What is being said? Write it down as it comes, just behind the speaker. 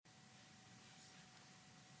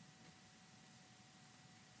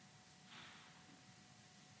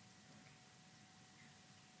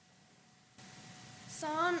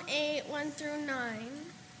Psalm 8, 1 through 9.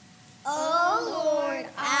 O Lord,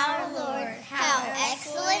 our Lord, how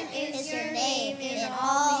excellent is your name in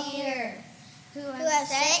all the earth, who have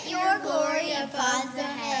set your glory upon the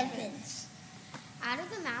heavens. Out of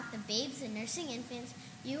the mouth of babes and nursing infants,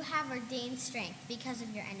 you have ordained strength because of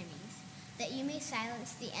your enemies, that you may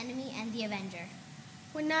silence the enemy and the avenger.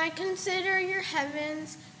 When I consider your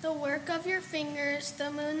heavens, the work of your fingers,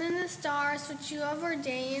 the moon and the stars which you have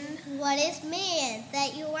ordained. What is man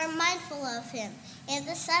that you are mindful of him, and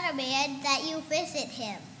the Son of Man that you visit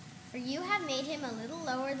him? For you have made him a little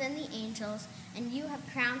lower than the angels, and you have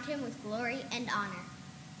crowned him with glory and honor.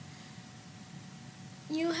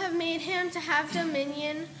 You have made him to have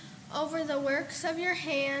dominion over the works of your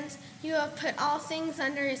hands. You have put all things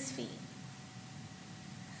under his feet.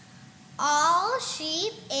 All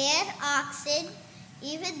sheep and oxen,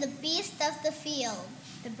 even the beasts of the field,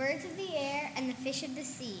 the birds of the air and the fish of the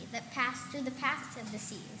sea that pass through the paths of the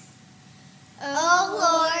seas. O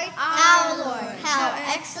Lord, our Lord, how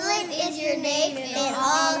excellent is your name in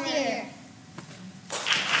all the earth.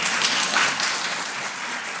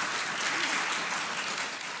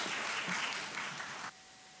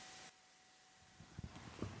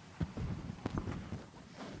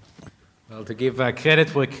 Well, to give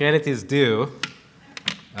credit where credit is due,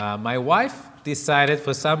 my wife decided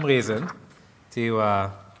for some reason to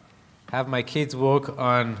have my kids work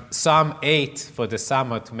on Psalm 8 for the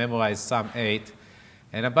summer, to memorize Psalm 8.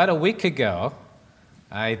 And about a week ago,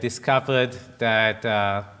 I discovered that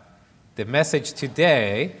the message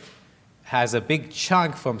today has a big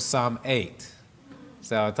chunk from Psalm 8.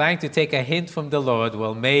 So trying to take a hint from the Lord,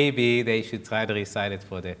 well, maybe they should try to recite it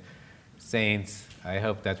for the saints. I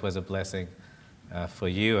hope that was a blessing for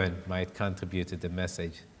you and might contribute to the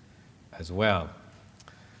message as well.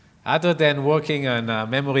 Other than working on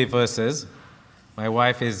memory verses, my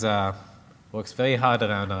wife works very hard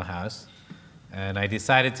around our house, and I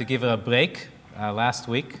decided to give her a break last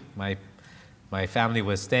week. My family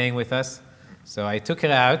was staying with us, so I took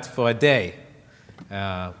her out for a day.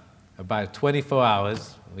 About 24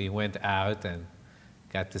 hours, we went out and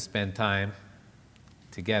got to spend time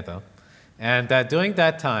together. And during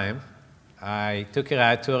that time, I took her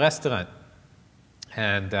out to a restaurant.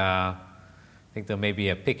 And I think there may be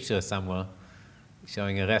a picture somewhere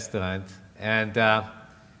showing a restaurant. And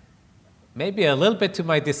maybe a little bit to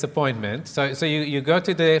my disappointment. So you go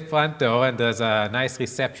to the front door, and there's a nice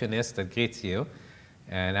receptionist that greets you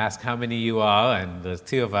and asks how many you are, and there's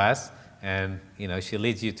two of us. And, she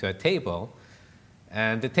leads you to a table.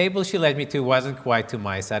 And the table she led me to wasn't quite to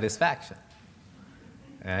my satisfaction.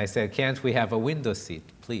 And I said, can't we have a window seat,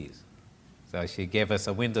 please? So she gave us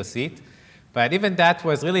a window seat. But even that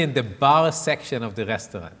was really in the bar section of the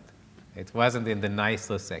restaurant. It wasn't in the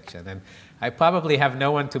nicer section. And I probably have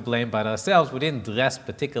no one to blame but ourselves. We didn't dress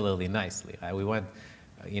particularly nicely. Right? We weren't,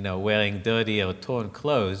 wearing dirty or torn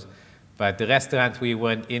clothes. But the restaurant we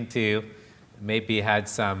went into maybe had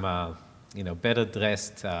some, better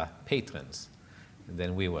dressed patrons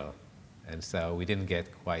than we were. And so we didn't get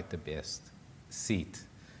quite the best seat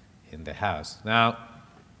in the house. Now,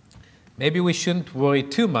 maybe we shouldn't worry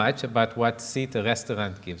too much about what seat a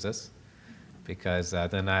restaurant gives us, because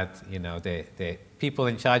they're not, the people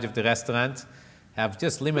in charge of the restaurant have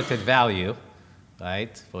just limited value,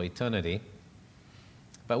 right, for eternity.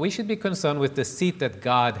 But we should be concerned with the seat that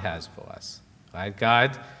God has for us, right?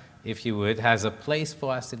 God, if you would, has a place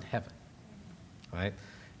for us in heaven, right?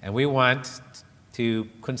 And we want to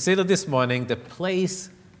consider this morning the place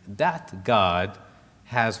that God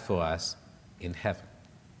has for us in heaven.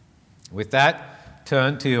 With that,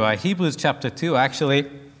 turn to Hebrews chapter 2.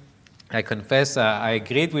 Actually, I confess I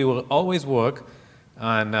agreed we will always work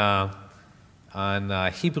on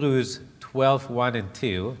Hebrews 12, 1 and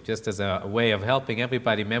 2, just as a way of helping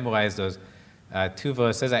everybody memorize those two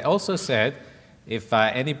verses. I also said if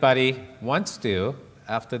anybody wants to,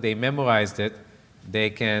 after they memorized it, they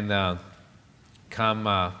can come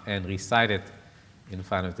and recite it in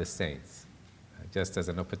front of the saints, just as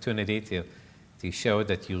an opportunity to show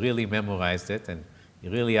that you really memorized it and you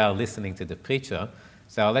really are listening to the preacher.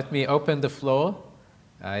 So let me open the floor.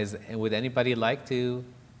 Would anybody like to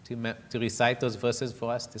recite those verses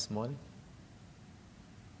for us this morning?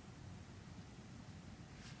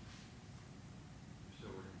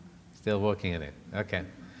 Still working on it. Okay.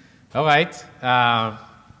 All right.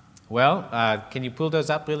 Can you pull those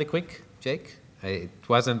up really quick, Jake? It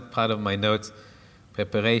wasn't part of my notes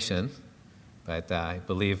preparation, but I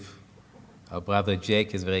believe our brother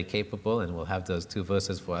Jake is very capable, and we'll have those two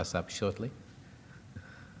verses for us up shortly.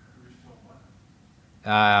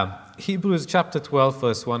 Hebrews chapter 12,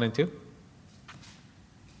 verse 1 and 2.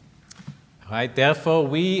 Right? Therefore,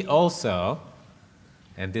 we also,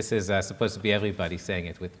 and this is supposed to be everybody saying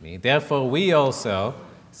it with me, therefore we also,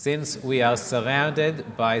 since we are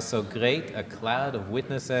surrounded by so great a cloud of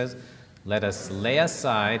witnesses, let us lay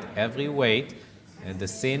aside every weight and the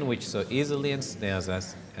sin which so easily ensnares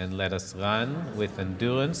us, and let us run with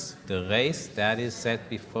endurance the race that is set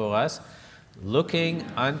before us, looking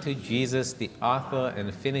unto Jesus, the author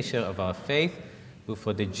and finisher of our faith, who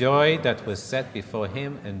for the joy that was set before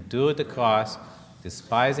him endured the cross,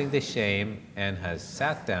 despising the shame, and has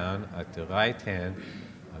sat down at the right hand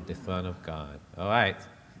of the throne of God. All right,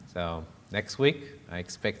 so next week I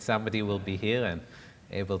expect somebody will be here and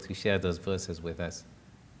able to share those verses with us.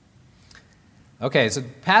 Okay, so the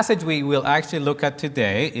passage we will actually look at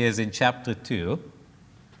today is in chapter 2,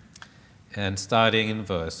 and starting in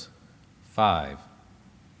verse 5.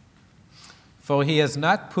 For he has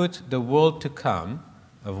not put the world to come,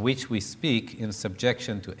 of which we speak, in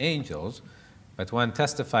subjection to angels, but one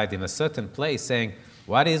testified in a certain place, saying,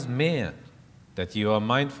 What is man, that you are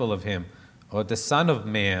mindful of him, or the son of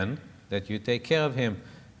man, that you take care of him?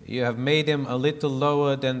 You have made him a little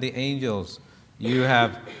lower than the angels. You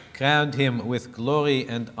have crowned him with glory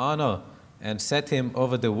and honor, and set him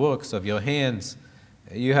over the works of your hands.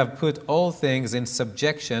 You have put all things in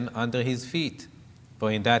subjection under his feet.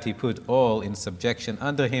 For in that he put all in subjection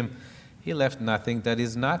under him, he left nothing that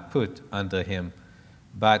is not put under him.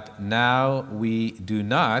 But now we do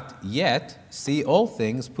not yet see all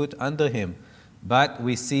things put under him, but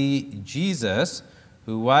we see Jesus,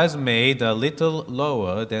 who was made a little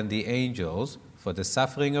lower than the angels, for the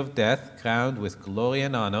suffering of death, crowned with glory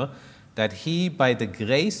and honor, that he, by the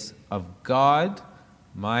grace of God,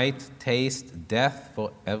 might taste death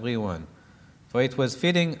for everyone. For it was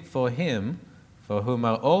fitting for him, for whom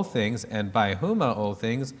are all things, and by whom are all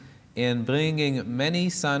things, in bringing many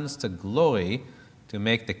sons to glory, to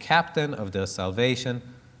make the captain of their salvation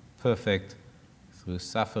perfect through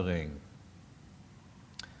suffering.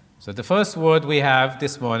 So the first word we have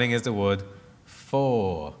this morning is the word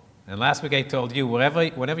for. And last week I told you,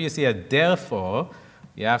 whenever you see a therefore,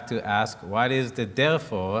 you have to ask, what is the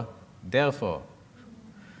therefore?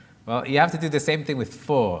 Well, you have to do the same thing with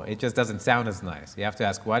for. It just doesn't sound as nice. You have to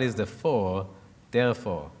ask, what is the for,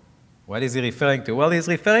 therefore? What is he referring to? Well, he's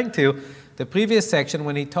referring to the previous section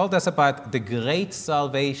when he told us about the great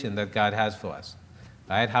salvation that God has for us,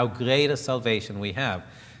 right? How great a salvation we have.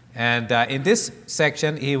 And in this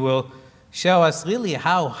section, he will show us really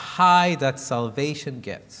how high that salvation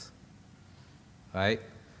gets. Right?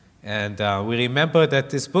 And we remember that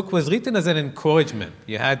this book was written as an encouragement.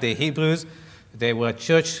 You had the Hebrews, they were a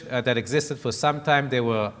church that existed for some time. They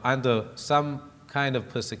were under some kind of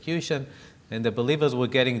persecution, and the believers were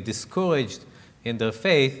getting discouraged in their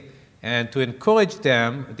faith. And to encourage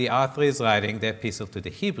them, the author is writing the epistle to the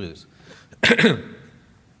Hebrews.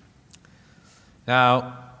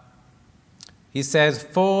 Now, he says,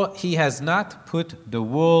 For he has not put the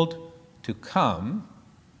world to come.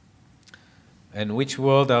 And which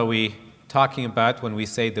world are we talking about when we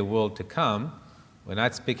say the world to come? We're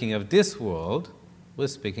not speaking of this world, we're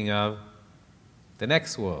speaking of the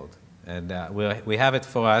next world. And we have it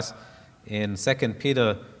for us in 2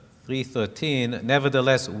 Peter 3:13.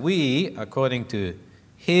 Nevertheless, we, according to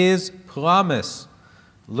his promise,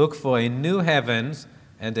 look for a new heavens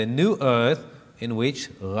and a new earth in which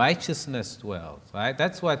righteousness dwells. Right?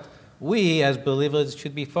 That's what we as believers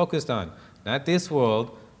should be focused on. Not this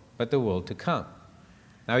world, but the world to come.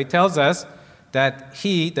 Now he tells us that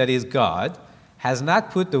he, that is God, has not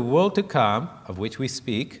put the world to come, of which we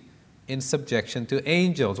speak, in subjection to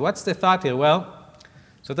angels. What's the thought here? Well,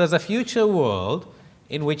 so there's a future world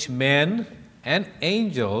in which men and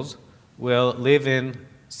angels will live in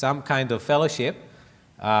some kind of fellowship.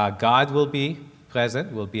 God will be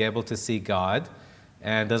present, we'll be able to see God,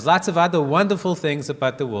 and there's lots of other wonderful things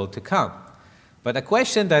about the world to come. But a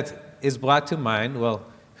question that is brought to mind, well,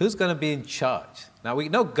 who's going to be in charge? Now, we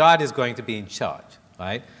know God is going to be in charge,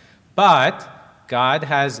 right? But God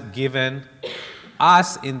has given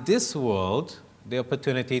us in this world the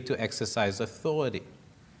opportunity to exercise authority.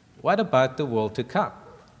 What about the world to come?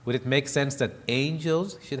 Would it make sense that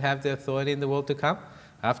angels should have the authority in the world to come?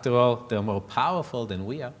 After all, they're more powerful than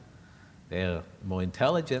we are. They're more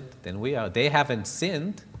intelligent than we are. They haven't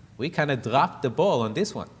sinned. We kind of dropped the ball on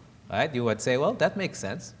this one, right? You would say, well, that makes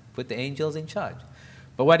sense. Put the angels in charge.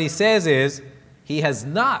 But what he says is, he has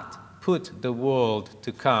not put the world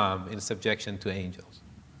to come in subjection to angels,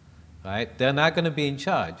 right? They're not going to be in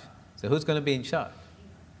charge. So who's going to be in charge?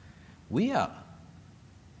 We are,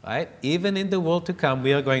 right? Even in the world to come,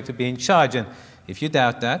 we are going to be in charge. And if you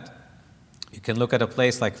doubt that, you can look at a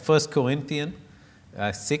place like 1 Corinthians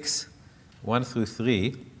 6, 1 through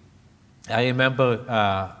 3. I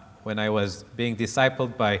remember when I was being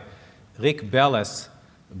discipled by Rick Bellis,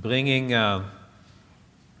 bringing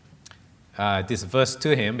this verse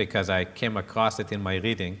to him because I came across it in my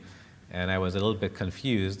reading and I was a little bit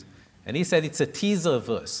confused. And he said it's a teaser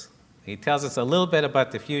verse. He tells us a little bit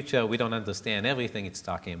about the future. We don't understand everything it's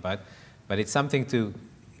talking about, but it's something to,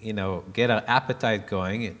 get our appetite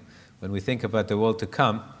going when we think about the world to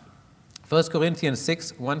come. 1 Corinthians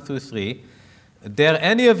 6, 1 through 3. Dare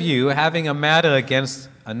any of you, having a matter against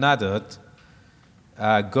another,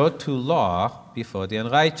 go to law before the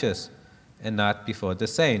unrighteous and not before the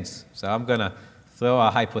saints? So I'm going to throw a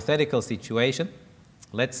hypothetical situation.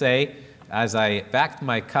 Let's say, as I backed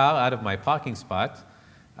my car out of my parking spot,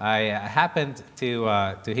 I happened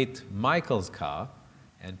to hit Michael's car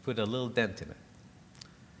and put a little dent in it.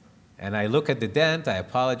 And I look at the dent, I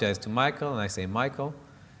apologize to Michael, and I say, Michael,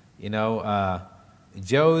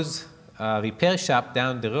 Joe's repair shop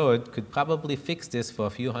down the road could probably fix this for a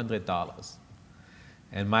few $100s.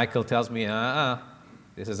 And Michael tells me,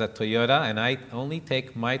 this is a Toyota, and I only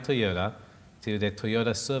take my Toyota to the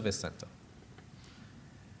Toyota Service Center.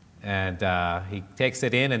 And he takes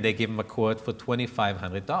it in, and they give him a quote for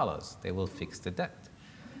 $2,500. They will fix the dent.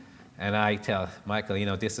 And I tell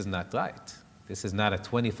Michael, this is not right. This is not a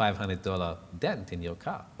 $2,500 dent in your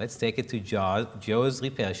car. Let's take it to Joe's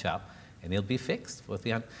repair shop, and it'll be fixed for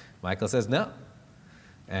 $300. Michael says no.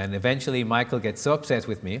 And eventually, Michael gets so upset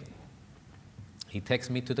with me, he takes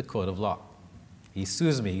me to the court of law. He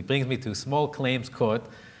sues me. He brings me to small claims court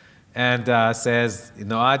and says,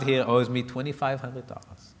 Noad here owes me $2,500.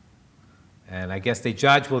 And I guess the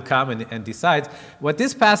judge will come and decide. What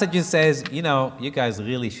this passage says, you guys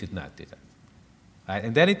really should not do that. Right?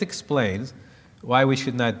 And then it explains why we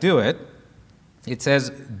should not do it. It says,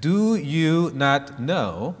 do you not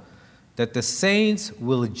know that the saints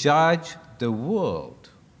will judge the world?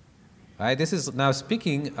 Right? This is now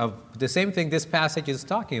speaking of the same thing this passage is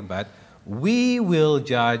talking about. We will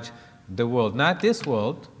judge the world. Not this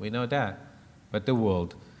world, we know that, but the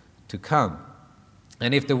world to come.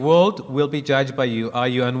 And if the world will be judged by you, are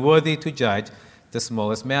you unworthy to judge the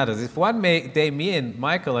smallest matters? If one day me and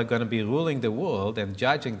Michael are going to be ruling the world and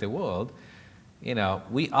judging the world,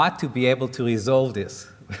 we ought to be able to resolve this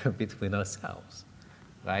between ourselves,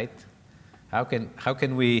 right? How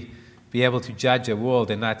can we be able to judge a world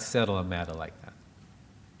and not settle a matter like that?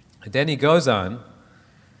 And then he goes on,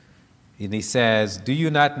 and he says, do you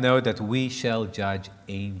not know that we shall judge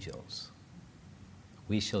angels?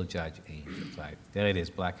 We shall judge angels, right? There it is,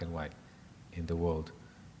 black and white, in the world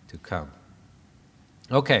to come.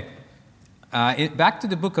 Okay, back to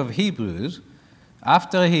the book of Hebrews.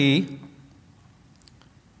 After he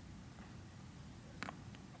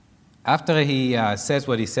says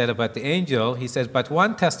what he said about the angel, he says, but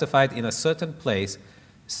one testified in a certain place,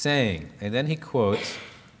 saying, and then he quotes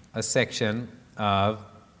a section of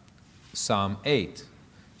Psalm 8,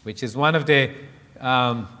 which is one of the,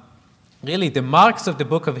 really the marks of the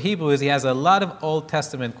book of Hebrews. He has a lot of Old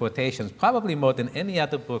Testament quotations, probably more than any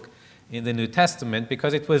other book in the New Testament,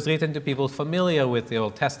 because it was written to people familiar with the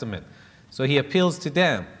Old Testament. So he appeals to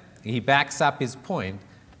them. He backs up his point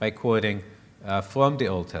by quoting from the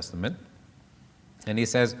Old Testament. And he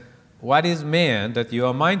says, what is man that you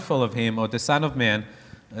are mindful of him, or the son of man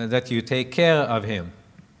that you take care of him?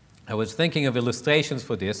 I was thinking of illustrations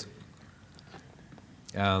for this.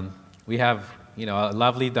 We have, a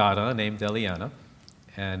lovely daughter named Eliana,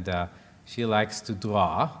 and she likes to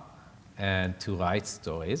draw and to write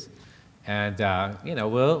stories. And,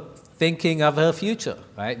 we're thinking of her future,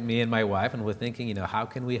 right? Me and my wife, and we're thinking, how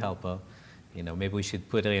can we help her? Maybe we should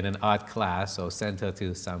put her in an art class or send her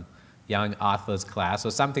to some young author's class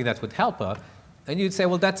or something that would help her. And you'd say,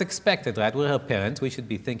 well, that's expected, right? We're her parents. We should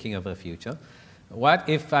be thinking of her future. What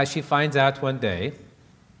if she finds out one day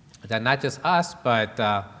that not just us, but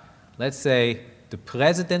let's say the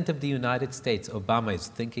President of the United States, Obama, is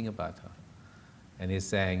thinking about her. And he's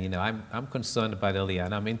saying, I'm concerned about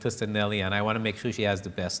Eliana. I'm interested in Eliana. I want to make sure she has the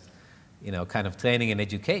best, kind of training and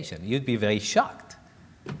education. You'd be very shocked.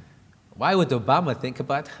 Why would Obama think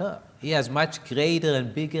about her? He has much greater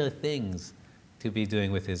and bigger things to be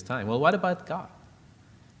doing with his time. Well, what about God?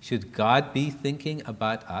 Should God be thinking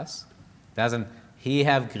about us? Doesn't he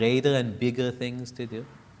have greater and bigger things to do?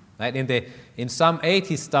 Right? In Psalm 8,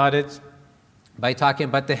 he started by talking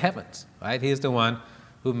about the heavens. Right? He's the one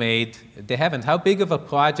who made the heavens. How big of a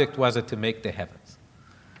project was it to make the heavens?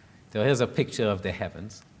 So here's a picture of the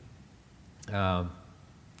heavens.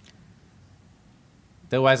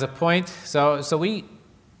 There was a point, so we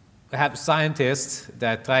have scientists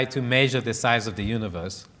that try to measure the size of the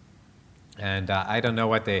universe, and I don't know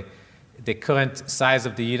what they the current size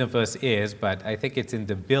of the universe is, but I think it's in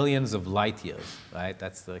the billions of light years, right?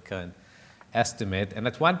 That's the current estimate. And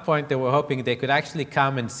at one point, they were hoping they could actually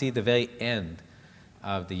come and see the very end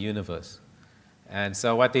of the universe. And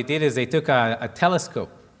so what they did is they took a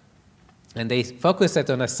telescope and they focused it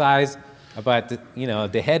on a size about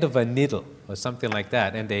the head of a needle or something like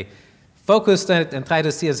that. And they focused on it and tried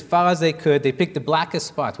to see as far as they could. They picked the blackest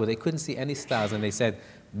spot where they couldn't see any stars, and they said,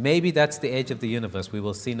 maybe that's the edge of the universe. We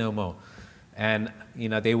will see no more. And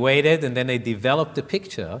they waited, and then they developed the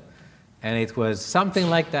picture, and it was something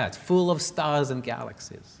like that, full of stars and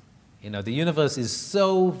galaxies. The universe is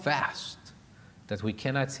so vast that we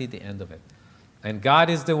cannot see the end of it. And God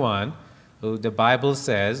is the one who the Bible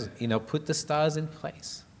says, put the stars in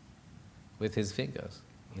place with his fingers.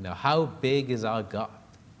 How big is our God?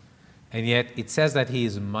 And yet it says that he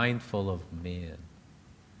is mindful of man.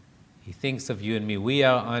 He thinks of you and me. We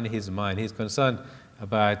are on his mind. He's concerned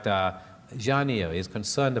about Janir. He's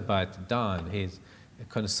concerned about Don. He's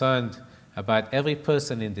concerned about every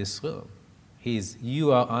person in this room.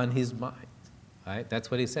 You are on his mind. Right?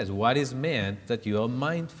 That's what he says. What is man that you are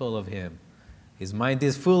mindful of him? His mind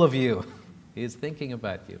is full of you. He's thinking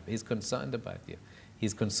about you. He's concerned about you.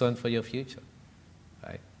 He's concerned for your future.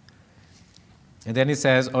 Right? And then he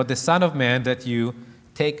says, or the Son of Man, that you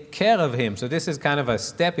take care of him. So this is kind of a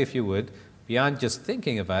step, if you would, beyond just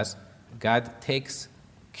thinking of us. God takes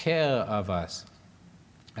care of us.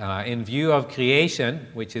 In view of creation,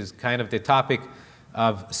 which is kind of the topic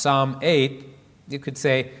of Psalm 8, you could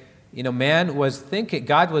say, God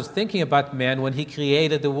was thinking about man when he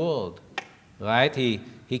created the world, right?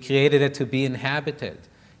 He created it to be inhabited.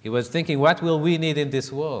 He was thinking, what will we need in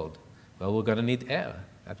this world? Well, we're going to need air.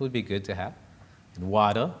 That would be good to have. And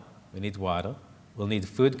water. We need water. We'll need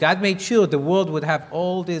food. God made sure the world would have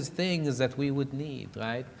all these things that we would need,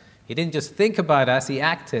 right? He didn't just think about us, he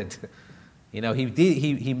acted.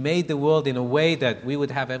 He made the world in a way that we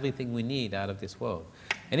would have everything we need out of this world.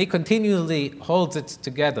 And he continually holds it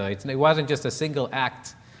together. It wasn't just a single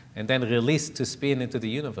act and then released to spin into the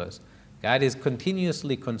universe. God is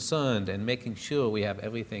continuously concerned and making sure we have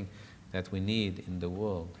everything that we need in the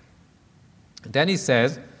world. Then he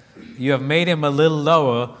says, you have made him a little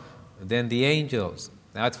lower than the angels.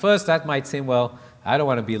 Now at first that might seem, well, I don't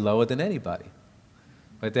want to be lower than anybody.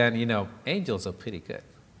 But then, angels are pretty good.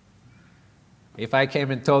 If I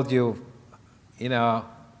came and told you,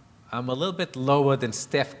 I'm a little bit lower than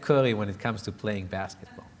Steph Curry when it comes to playing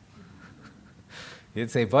basketball.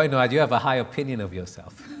 You'd say, boy, no, you have a high opinion of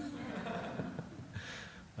yourself.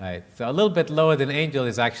 Right. So a little bit lower than angel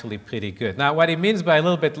is actually pretty good. Now, what he means by a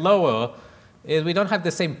little bit lower is we don't have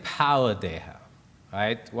the same power they have.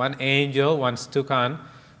 Right? One angel once took on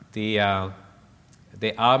the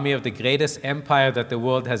army of the greatest empire that the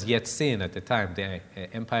world has yet seen at the time, the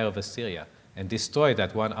empire of Assyria, and destroyed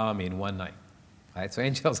that one army in one night. Right? So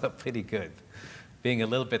angels are pretty good. Being a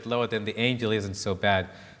little bit lower than the angel isn't so bad.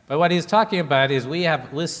 But what he's talking about is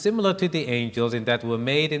we're similar to the angels in that we're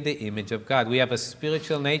made in the image of God. We have a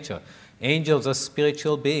spiritual nature. Angels are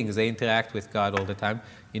spiritual beings. They interact with God all the time.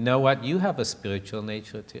 You know what? You have a spiritual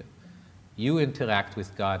nature too. You interact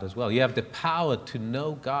with God as well. You have the power to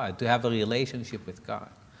know God, to have a relationship with God,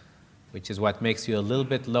 which is what makes you a little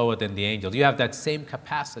bit lower than the angels. You have that same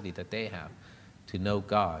capacity that they have to know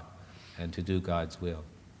God and to do God's will.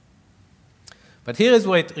 But here is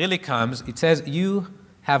where it really comes. It says, you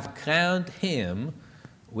have crowned him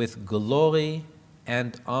with glory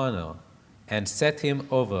and honor and set him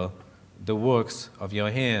over the works of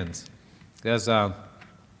your hands. There's a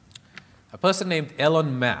person named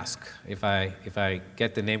Elon Musk, if I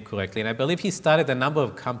get the name correctly, and I believe he started a number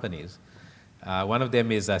of companies. One of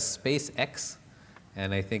them is SpaceX,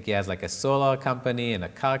 and I think he has like a solar company and a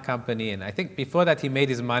car company, and I think before that he made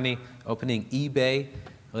his money opening eBay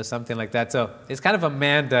or something like that. So he's kind of a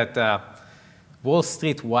man that Wall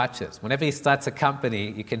Street watches. Whenever he starts a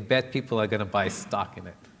company, you can bet people are going to buy stock in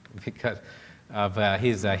it because of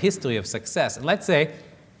his history of success. And let's say,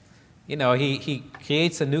 he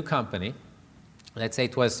creates a new company. Let's say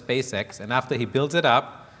it was SpaceX, and after he builds it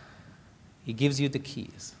up, he gives you the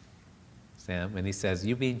keys, Sam, and he says,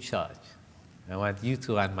 you be in charge. I want you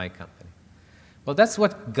to run my company. Well, that's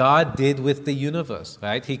what God did with the universe,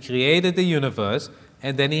 right? He created the universe,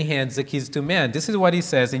 and then he hands the keys to man. This is what he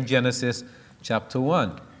says in Genesis chapter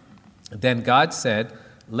 1. Then God said,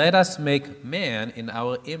 let us make man in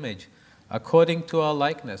our image, according to our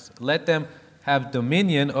likeness. Let them have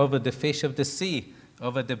dominion over the fish of the sea,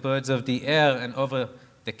 over the birds of the air, and over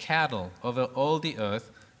the cattle, over all the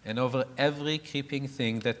earth, and over every creeping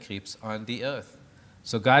thing that creeps on the earth.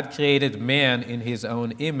 So God created man in his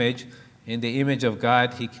own image. In the image of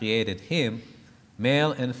God, he created him.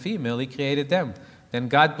 Male and female, he created them. Then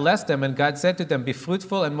God blessed them, and God said to them, "Be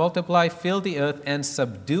fruitful and multiply, fill the earth and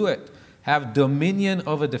subdue it. Have dominion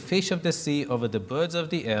over the fish of the sea, over the birds of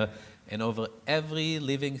the air, and over every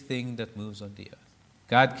living thing that moves on the earth."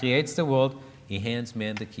 God creates the world. He hands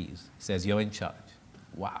man the keys. He says, "You're in charge."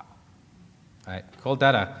 Wow. All right. Call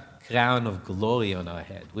that a crown of glory on our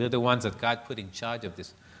head. We're the ones that God put in charge of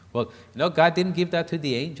this world. God didn't give that to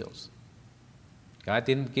the angels. God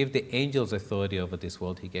didn't give the angels authority over this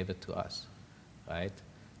world. He gave it to us. Right?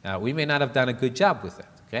 Now, we may not have done a good job with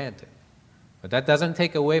that, granted. But that doesn't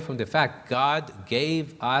take away from the fact God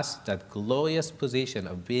gave us that glorious position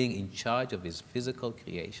of being in charge of his physical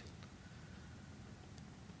creation.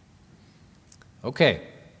 Okay,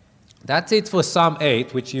 that's it for Psalm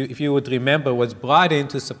 8, which, if you would remember, was brought in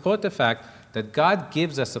to support the fact that God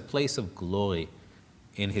gives us a place of glory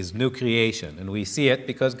in his new creation. And we see it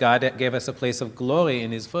because God gave us a place of glory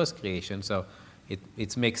in his first creation, so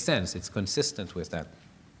it makes sense. It's consistent with that.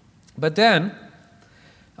 But then,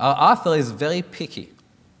 our author is very picky.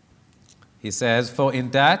 He says, "For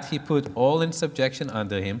in that he put all in subjection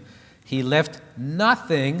under him. He left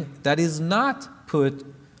nothing that is not put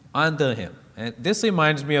under him." And this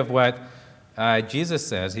reminds me of what Jesus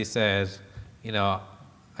says. He says,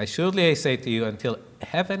 "Assuredly I say to you, until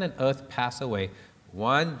heaven and earth pass away,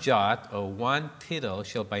 one jot or one tittle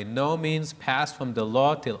shall by no means pass from the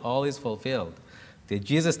law till all is fulfilled." Did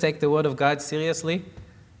Jesus take the word of God seriously?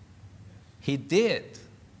 He did.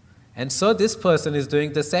 And so this person is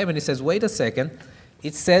doing the same. And he says, wait a second.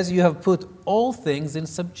 It says you have put all things in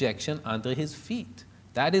subjection under his feet.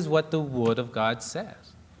 That is what the word of God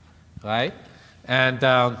says. Right?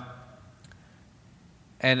 But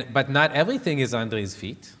not everything is under his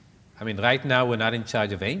feet. I mean, right now we're not in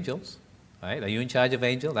charge of angels. Right? Are you in charge of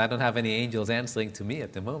angels? I don't have any angels answering to me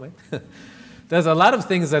at the moment. There's a lot of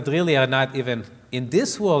things that really are not even in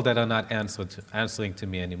this world that are not answering to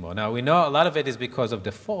me anymore. Now, we know a lot of it is because of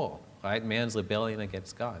the fall, right? Man's rebellion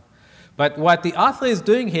against God. But what the author is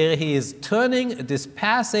doing here, he is turning this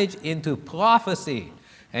passage into prophecy.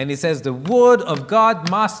 And he says the word of God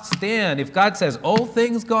must stand. If God says all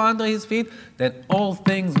things go under his feet, then all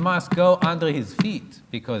things must go under his feet,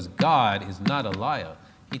 because God is not a liar.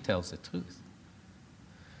 He tells the truth.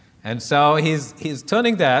 And so he's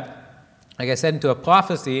turning that, like I said, into a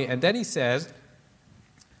prophecy, and then he says,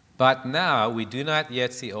 "But now we do not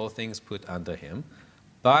yet see all things put under him,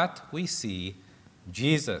 but we see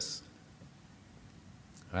Jesus."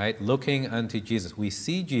 Right? Looking unto Jesus. We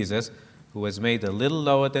see Jesus, who was made a little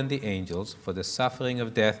lower than the angels for the suffering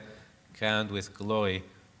of death, crowned with glory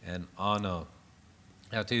and honor.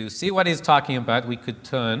 Now, to see what he's talking about, we could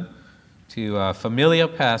turn to a familiar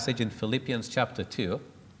passage in Philippians chapter 2.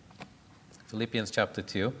 Philippians chapter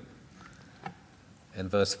 2. In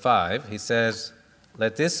verse 5, he says,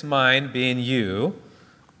 "Let this mind be in you,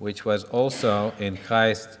 which was also in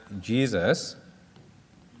Christ Jesus,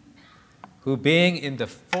 who being in the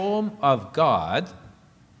form of God,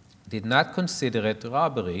 did not consider it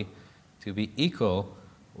robbery to be equal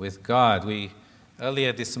with God."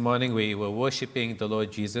 Earlier this morning, we were worshiping the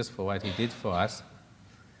Lord Jesus for what he did for us.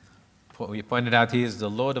 We pointed out he is the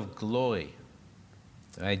Lord of glory.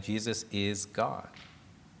 Right? Jesus is God,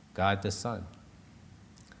 God the Son.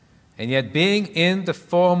 And yet, being in the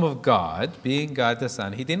form of God, being God the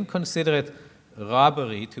Son, he didn't consider it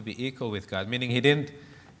robbery to be equal with God, meaning he didn't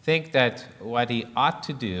think that what he ought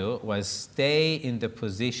to do was stay in the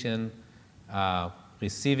position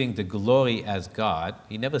receiving the glory as God.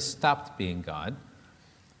 He never stopped being God,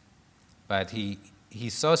 but he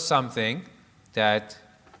saw something that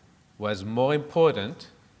was more important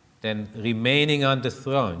than remaining on the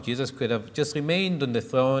throne. Jesus could have just remained on the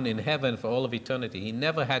throne in heaven for all of eternity. He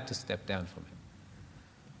never had to step down from it.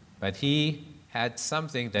 But he had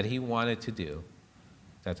something that he wanted to do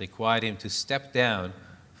that required him to step down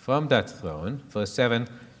from that throne. Verse 7,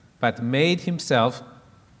 "But made himself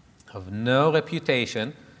of no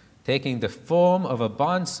reputation, taking the form of a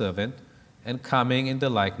bondservant and coming in the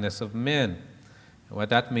likeness of men." And what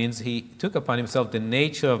that means, he took upon himself the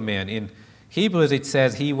nature of man. In Hebrews, it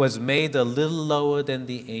says he was made a little lower than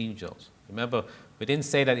the angels. Remember, we didn't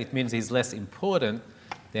say that it means he's less important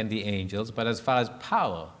than the angels, but as far as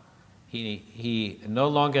power, he no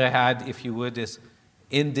longer had, if you would, this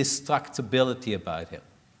indestructibility about him.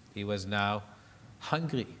 He was now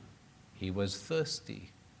hungry. He was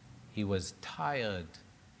thirsty. He was tired.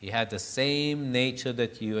 He had the same nature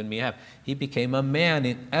that you and me have. He became a man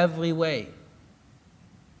in every way.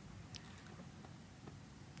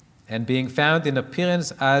 And being found in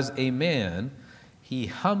appearance as a man, he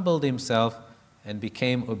humbled himself and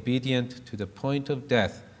became obedient to the point of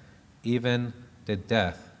death, even the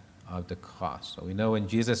death of the cross. So we know when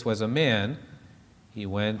Jesus was a man, he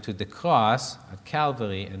went to the cross at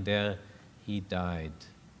Calvary, and there he died.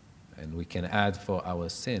 And we can add for our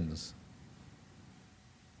sins.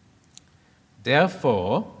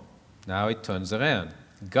 Therefore, now it turns around.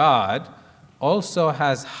 God also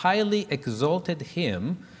has highly exalted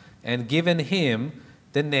him and given him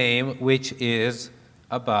the name which is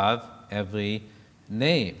above every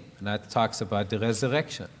name. And that talks about the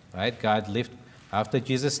resurrection, right? God lived, after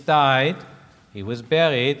Jesus died, he was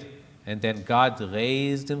buried, and then God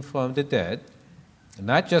raised him from the dead.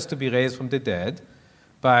 Not just to be raised from the dead,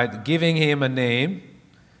 but giving him a name,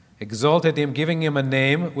 exalted him, giving him a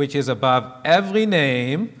name which is above every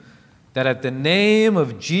name, that at the name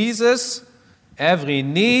of Jesus, every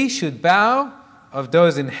knee should bow, of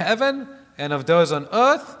those in heaven, and of those on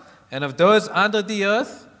earth, and of those under the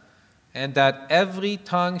earth, and that every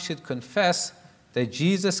tongue should confess that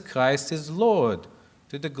Jesus Christ is Lord,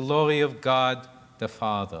 to the glory of God the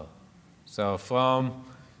Father. So from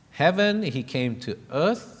heaven, he came to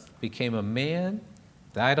earth, became a man,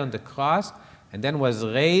 died on the cross, and then was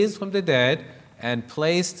raised from the dead and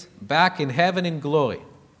placed back in heaven in glory.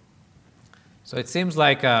 So it seems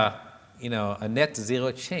like a net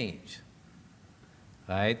zero change,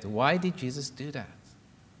 right? Why did Jesus do that?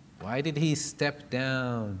 Why did he step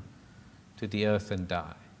down to the earth and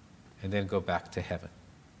die and then go back to heaven,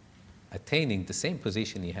 attaining the same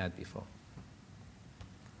position he had before?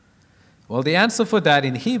 Well, the answer for that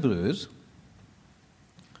in Hebrews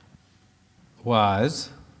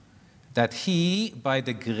was that he, by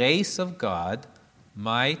the grace of God,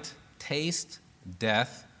 might taste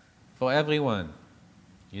death for everyone.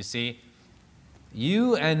 You see,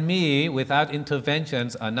 you and me, without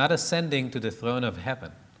interventions, are not ascending to the throne of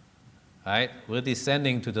heaven, right? We're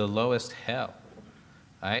descending to the lowest hell,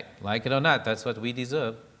 right? Like it or not, that's what we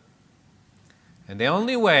deserve. And the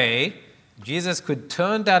only way Jesus could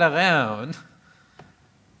turn that around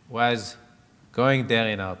was going there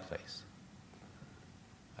in our place.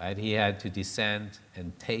 Right? He had to descend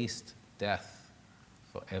and taste death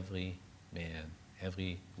for every man,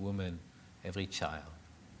 every woman, every child.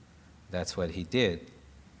 That's what he did.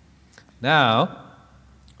 Now,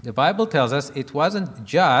 the Bible tells us it wasn't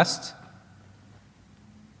just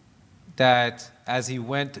that as he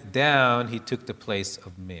went down, he took the place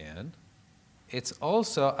of man. It's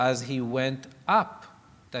also as he went up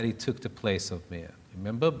that he took the place of man.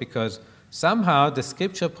 Remember? Because somehow the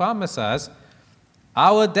scripture promises us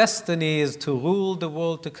our destiny is to rule the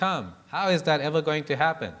world to come. How is that ever going to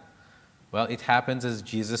happen? Well, it happens as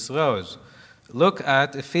Jesus rose. Look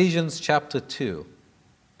at Ephesians chapter 2.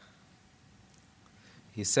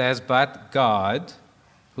 He says, "But God,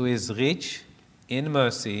 who is rich in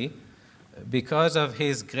mercy, because of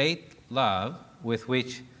his great love with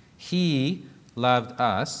which he loved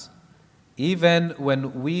us, even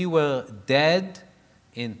when we were dead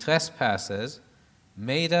in trespasses,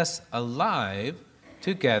 made us alive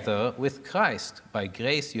together with Christ. By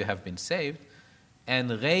grace you have been saved, and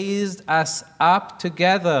raised us up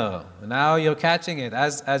together." Now you're catching it.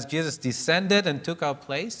 As Jesus descended and took our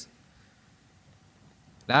place,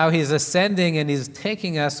 now he's ascending and he's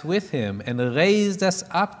taking us with him, and raised us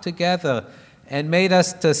up together and made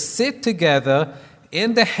us to sit together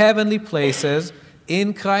in the heavenly places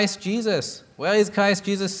in Christ Jesus. Where is Christ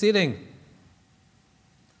Jesus sitting?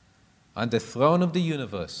 On the throne of the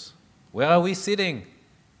universe. Where are we sitting?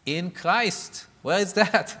 In Christ. Where is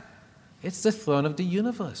that? It's the throne of the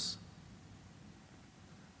universe.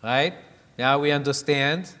 Right? Now we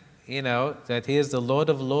understand, that he is the Lord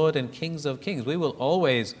of lords and Kings of kings. We will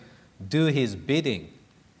always do his bidding.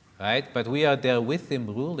 Right? But we are there with him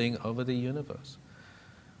ruling over the universe.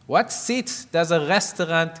 What seat does a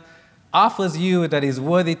restaurant offers you that is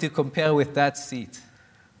worthy to compare with that seat?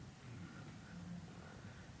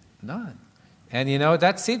 None. And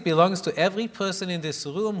that seat belongs to every person in this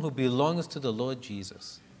room who belongs to the Lord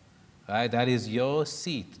Jesus. Right? That is your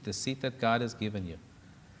seat, the seat that God has given you.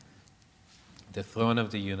 The throne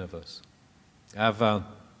of the universe.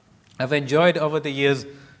 I've enjoyed over the years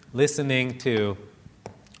listening to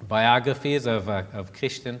biographies of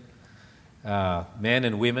Christian men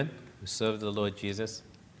and women who serve the Lord Jesus.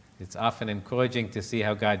 It's often encouraging to see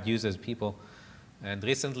how God uses people. And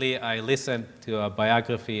recently I listened to a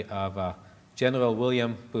biography of General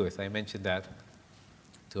William Booth. I mentioned that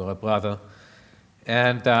to our brother.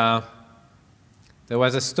 And there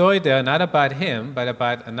was a story there, not about him, but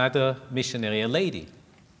about another missionary, a lady.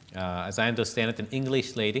 As I understand it, an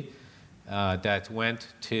English lady that went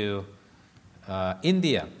to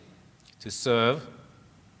India to serve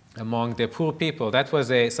among the poor people. That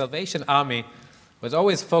was a Salvation Army, was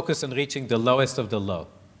always focused on reaching the lowest of the low.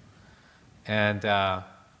 And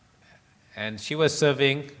she was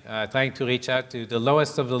serving, trying to reach out to the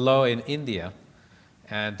lowest of the low in India.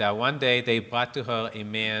 And one day they brought to her a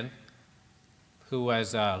man who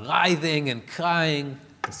was writhing and crying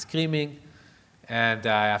and screaming. And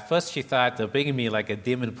at first she thought, they're bringing me like a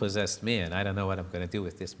demon-possessed man. I don't know what I'm going to do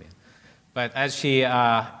with this man. But as she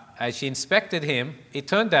inspected him, it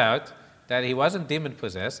turned out that he wasn't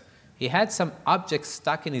demon-possessed. He had some object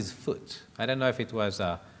stuck in his foot. I don't know if it was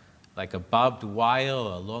like a barbed wire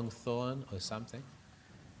or a long thorn or something.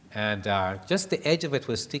 And just the edge of it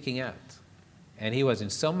was sticking out. And he was in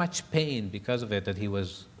so much pain because of it that he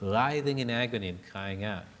was writhing in agony and crying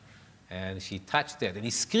out. And she touched it, and he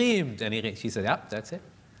screamed, and she said, yep, that's it.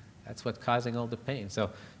 That's what's causing all the pain. So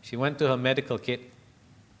she went to her medical kit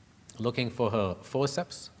looking for her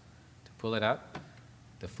forceps to pull it out.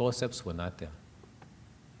 The forceps were not there.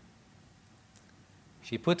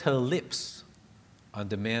 She put her lips on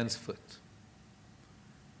the man's foot,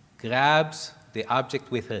 grabs the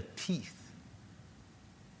object with her teeth,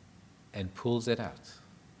 and pulls it out.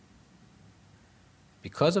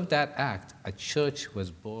 Because of that act, a church was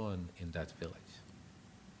born in that village.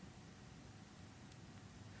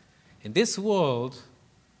 In this world,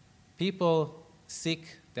 people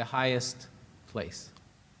seek the highest place.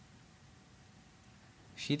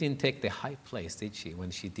 She didn't take the high place, did she, when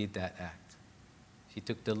she did that act? She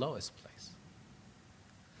took the lowest place.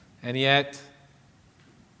 And yet,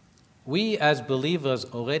 we as believers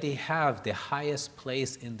already have the highest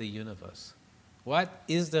place in the universe. What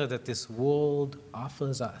is there that this world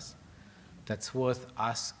offers us that's worth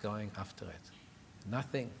us going after it?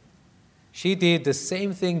 Nothing. She did the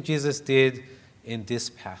same thing Jesus did in this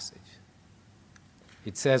passage.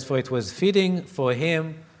 It says, "For it was fitting for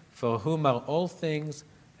him, for whom are all things,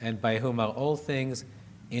 and by whom are all things,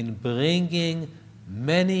 in bringing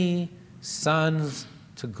many sons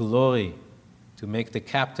to glory, to make the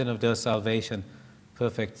captain of their salvation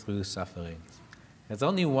perfect through sufferings." There's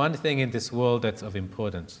only one thing in this world that's of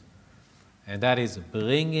importance, and that is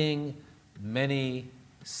bringing many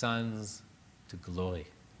sons to glory.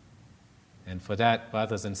 And for that,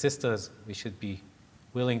 brothers and sisters, we should be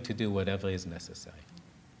willing to do whatever is necessary.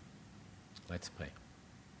 Let's pray.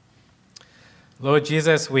 Lord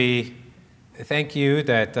Jesus, we thank you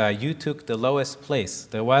that you took the lowest place.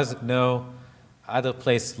 There was no other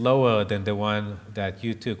place lower than the one that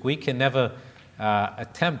you took. We can never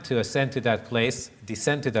attempt to ascend to that place,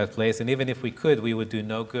 descend to that place, and even if we could, we would do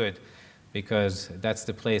no good because that's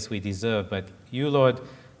the place we deserve. But you, Lord,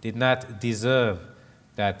 did not deserve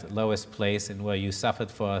that lowest place in where you suffered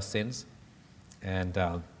for our sins.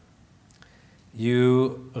 And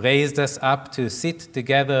you raised us up to sit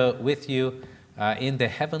together with you in the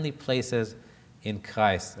heavenly places in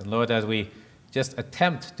Christ. And Lord, as we just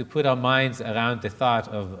attempt to put our minds around the thought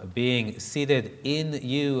of being seated in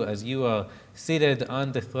you as you are seated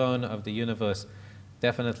on the throne of the universe,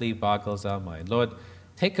 definitely boggles our mind. Lord,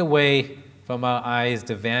 take away from our eyes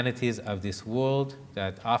the vanities of this world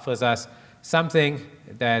that offers us something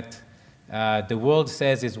that the world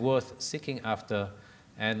says is worth seeking after,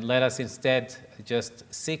 and let us instead just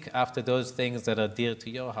seek after those things that are dear to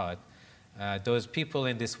your heart, those people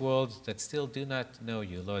in this world that still do not know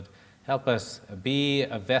you. Lord, help us be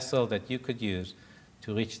a vessel that you could use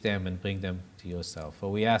to reach them and bring them to yourself.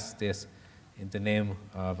 For we ask this in the name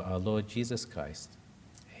of our Lord Jesus Christ.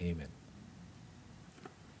 Amen.